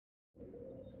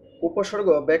উপসর্গ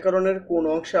ব্যাকরণের কোন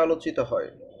অংশে আলোচিত হয়?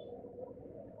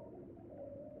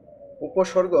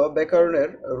 উপসর্গ ব্যাকরণের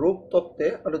রূপ তত্ত্বে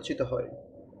আলোচিত হয়।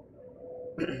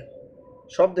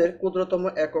 শব্দের ক্ষুদ্রতম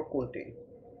একক কোনটি?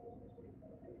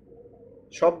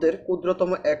 শব্দের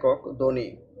ক্ষুদ্রতম একক ধ্বনি।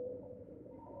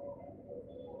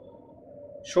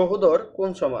 সহোদর কোন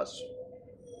সমাস?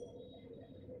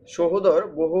 সহোদর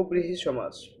বহুব্রীহি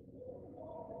সমাস।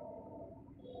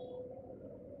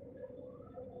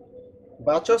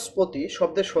 বাচস্পতি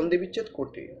শব্দের সন্ধিবিচ্ছেদ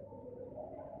কোনটি?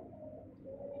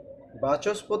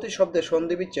 বাচস্পতি শব্দের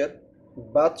সন্ধিবিচ্ছেদ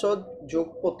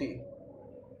বাচযোগপতি।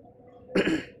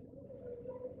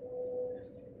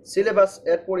 সিলেবাস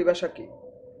এর পরিভাষা কি?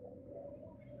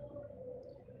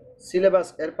 সিলেবাস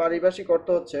এর পারিভাষিক অর্থ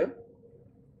হচ্ছে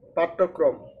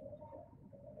পাঠ্যক্রম।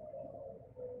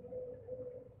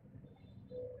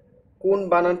 কোন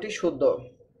বানানটি শুদ্ধ?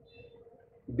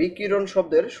 বিকিরণ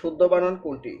শব্দের শুদ্ধ বানান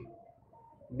কোনটি?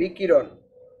 বিকিরণ।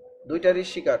 দুইটারই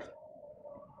শিকার।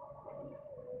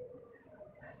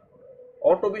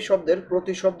 অটবি শব্দের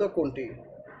প্রতিশব্দ কোনটি?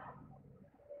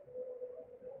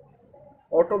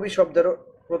 অটবি শব্দের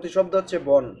প্রতিশব্দ হচ্ছে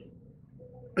বন।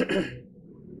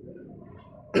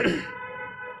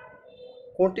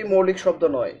 কোনটি মৌলিক শব্দ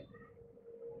নয়?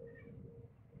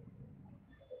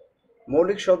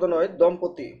 মৌলিক শব্দ নয়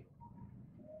দম্পতি।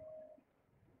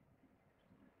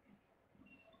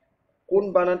 কোন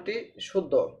বানানটি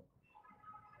শুদ্ধ?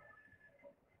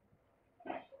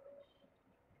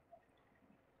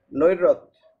 নৈরত।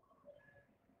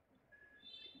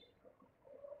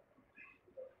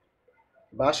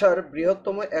 ভাষার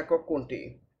বৃহত্তম একক কোনটি?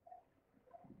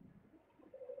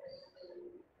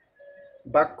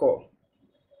 বাক্য।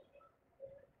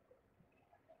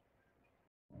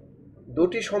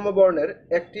 দুটি সমবর্ণের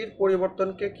একটির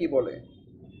পরিবর্তনকে কি বলে?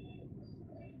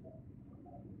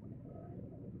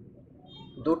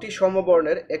 দুটি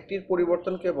সমবর্ণের একটির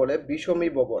পরিবর্তনকে বলে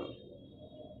বিষমীভবন।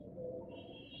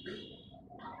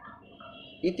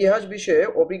 ইতিহাস বিষয়ে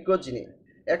অভিজ্ঞ যিনি,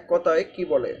 এক কথায় কি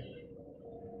বলে?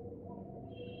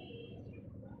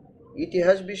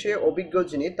 ইতিহাস বিষয়ে অভিজ্ঞ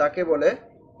যিনি তাকে বলে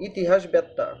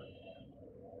ইতিহাসবেত্তা।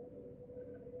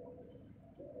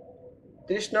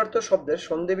 তৃষ্ণার্ত শব্দের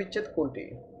সন্ধিবিচ্ছেদ কোনটি?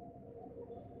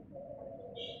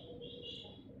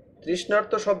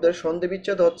 তৃষ্ণার্ত শব্দের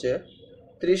সন্ধিবিচ্ছেদ হচ্ছে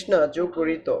তৃষ্ণা যোগ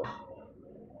ঋত।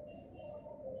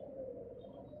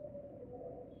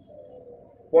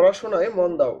 পড়াশোনায়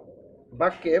মন দাও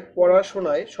বাক্যে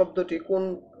পড়াশোনায় শব্দটি কোন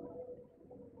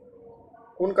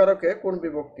কোন কারকে কোন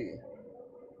বিভক্তি?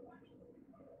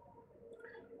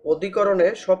 অধিকরণে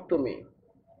সপ্তমী।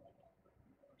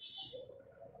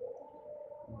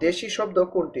 দেশি শব্দ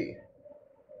কোনটি?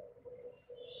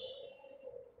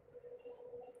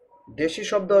 দেশি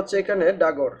শব্দ হচ্ছে এখানে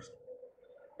ডাগর।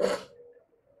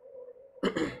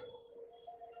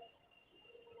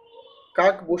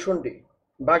 কাকভূষণ্ডী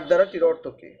বাগধারাটির অর্থ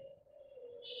কি?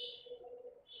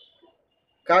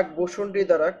 কাকভূষণ্ডী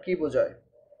দ্বারা কি বোঝায়?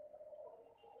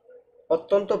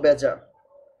 অত্যন্ত বেজা।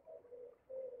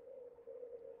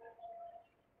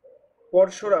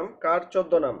 পরশুরাম কার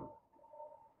ছদ্মনাম?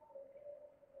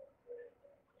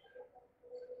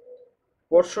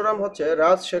 পরশুরাম হচ্ছে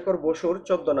রাজশেখর বসুর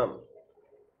ছদ্মনাম।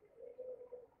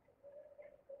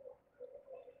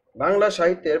 বাংলা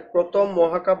সাহিত্যের প্রথম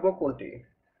মহাকাব্য কোনটি?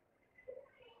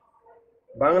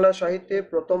 বাংলা সাহিত্যের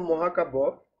প্রথম মহাকাব্য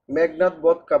মেঘনাদ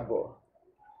বধ কাব্য।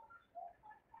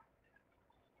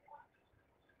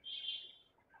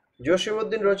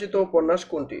 জসীমউদ্দীন রচিত উপন্যাস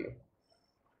কোনটি?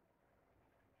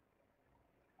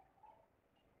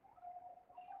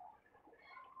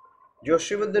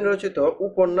 জসীমউদ্দীন রচিত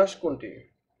উপন্যাস কোনটি?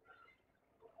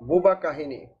 বুবা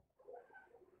কাহিনী।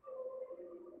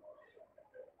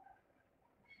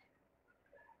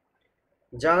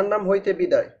 জাহান্নাম হইতে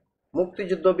বিদায়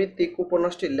মুক্তিযুদ্ধ ভিত্তিক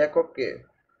উপন্যাসটির লেখক কে?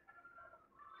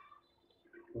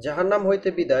 জাহান্নাম হইতে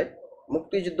বিদায়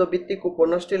মুক্তিযুদ্ধ ভিত্তিক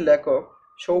উপন্যাসটির লেখক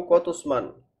Shawkat Osman.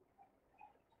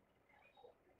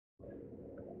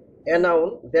 A noun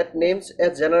that names a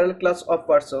general class of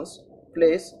persons,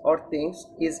 place or things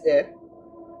is a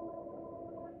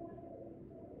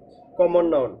common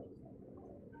noun.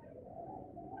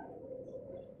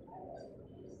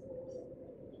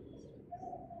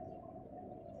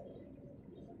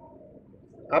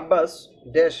 Abbas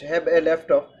dash have a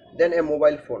laptop than a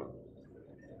mobile phone.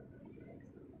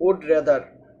 Would rather.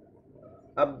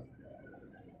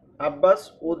 Abbas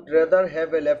would rather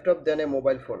have a laptop than a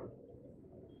mobile phone.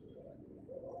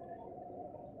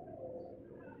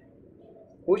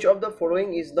 Which of the following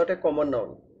is not a common noun?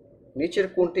 নিচের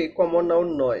কোনটি common noun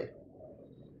নয়?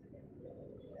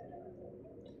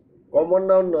 Common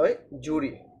noun নয়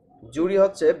জুরি। জুরি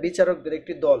হচ্ছে বিচারকদের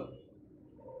একটি দল।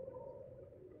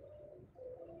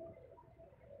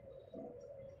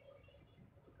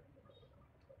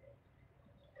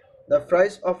 The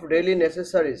price of daily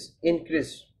necessaries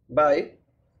increased by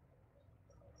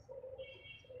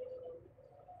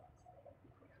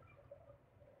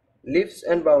leaps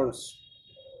and bounds.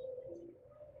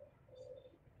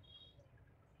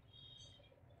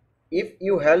 If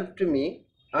you helped me,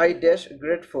 I dash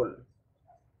grateful.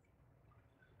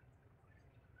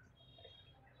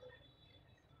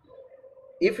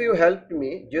 If you helped me,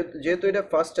 যেহেতু এটা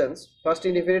first tense, first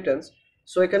indefinite tense,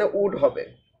 so এখানে would হবে,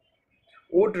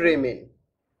 would remain.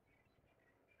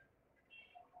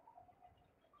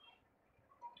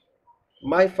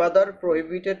 My father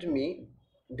prohibited me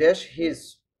dash his.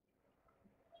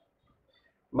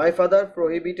 My father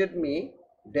prohibited me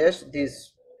dash this.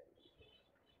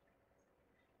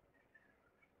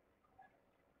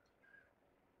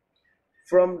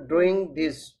 From doing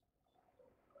this.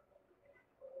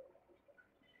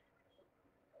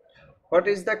 What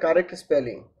is the correct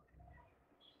spelling?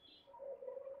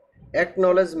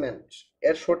 Acknowledgement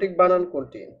এর সঠিক বানান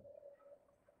কোনটি?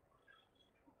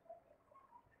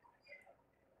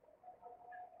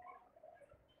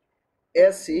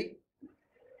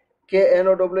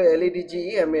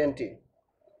 ACKNOWLEDGEMENT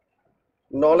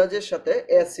নলেজের সাথে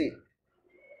AC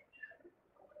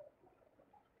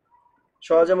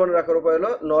সহজে মনে রাখার উপায়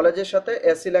হলো নলেজের সাথে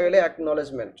এসি লাগালে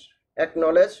অ্যাকনলেজমেন্ট,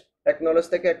 অ্যাকনলেজ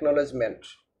থেকে acknowledgement.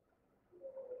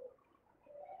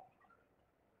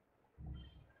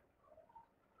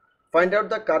 Find out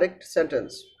the correct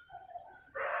sentence.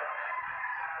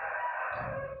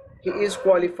 He is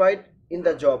qualified in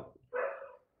the job.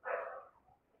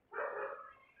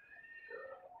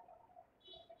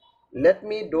 Let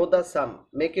me do the sum.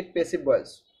 Make it passive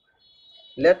voice.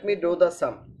 Let me do the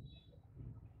sum.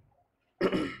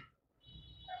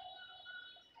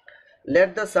 Let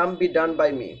the sum be done by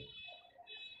me.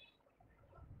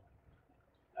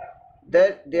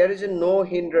 There is no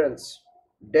hindrance.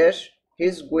 Dash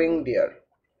his going there.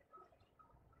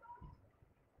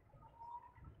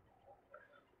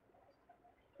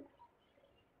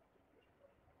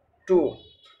 Two.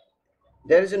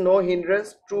 There is no hindrance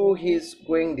to his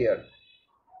going there.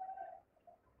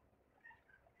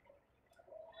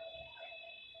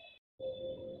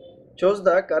 Choose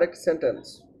the correct sentence.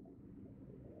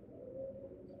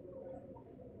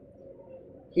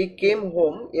 He came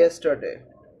home yesterday.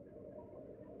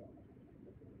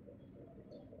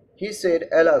 He said,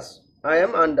 alas, I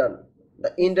am undone.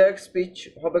 The indirect speech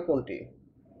hobe konti?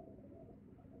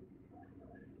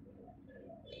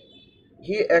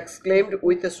 He exclaimed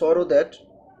with a sorrow that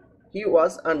he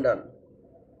was undone.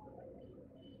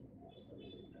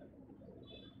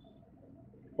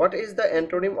 What is the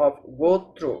antonym of go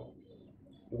through?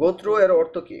 Go through এর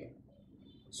অর্থ কি?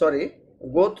 Sorry,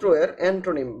 go through এর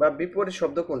antonym বা বিপরীত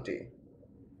শব্দ কোনটি?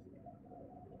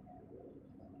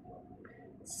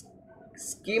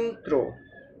 Skim through.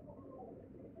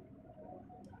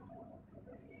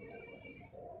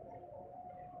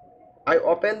 I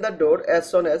opened the door as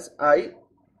soon as I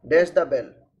dashed the bell.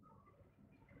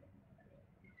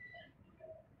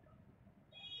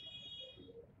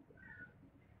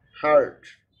 Heard.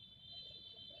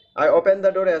 I opened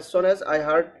the door as soon as I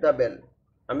heard the bell.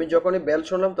 আমি যখনই বেল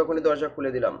শুনলাম তখনই দরজা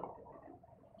খুলে দিলাম।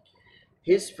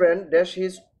 His friend dashed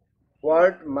his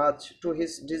word much to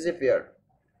his disappear.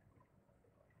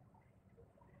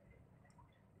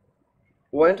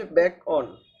 Went back on.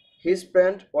 His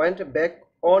friend went back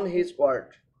on his word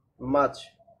much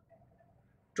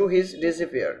to his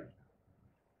disappear.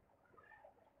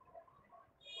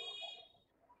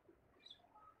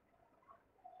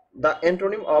 The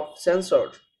antonym of censor.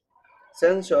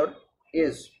 Censor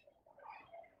is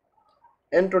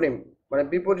antonym মানে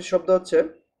বিপরীত শব্দ হচ্ছে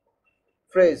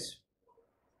phrase.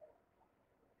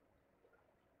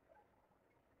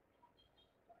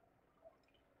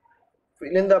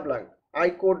 Fill in the blank. I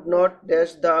could not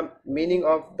dash the meaning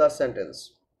of the sentence.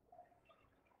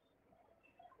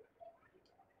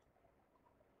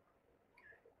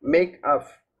 Make up.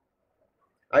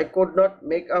 I could not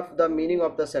make up the meaning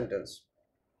of the sentence.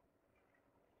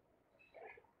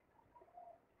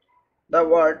 The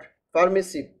word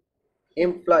permissive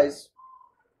implies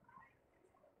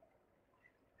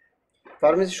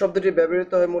permissive শব্দটি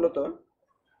ব্যবহৃত হয় মূলত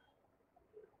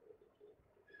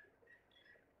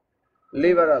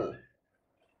liberal.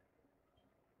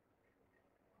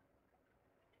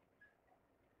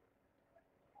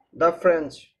 The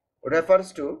French refers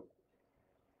to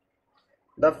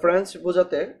the French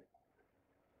বোঝাতে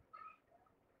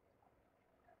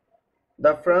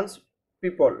the French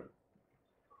people.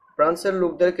 ফ্রান্সের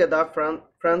লোকদেরকে দা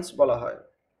France বলা হয়।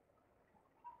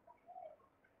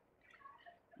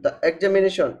 The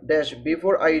examination dash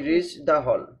before I reached the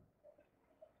hall.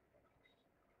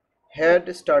 had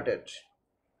started.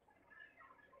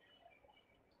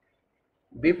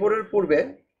 বিফোরের পূর্বে,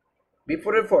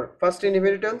 বিফোরের পর ফার্স্ট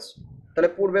ইনহেরিটেন্স, তাহলে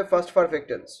পূর্বে ফার্স্ট পারফেক্ট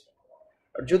টেন্স।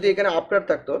 আর যদি এখানে আফটার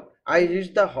থাকতো, I reach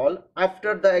the hall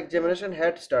after the examination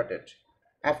had started.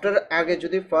 After আগে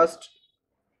যদি ফার্স্ট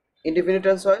ইনডিফিনিট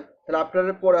টেন্স হয়, তাহলে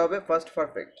আফটারের পরে হবে ফার্স্ট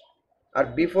পারফেক্ট। আর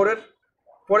বিফোরের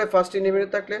পরে ফার্স্ট ইনডিফিনিট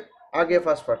থাকলে আগে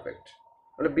ফার্স্ট পারফেক্ট।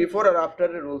 মানে বিফোর আর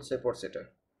আফটারের রুলসে পড়ছে এটা।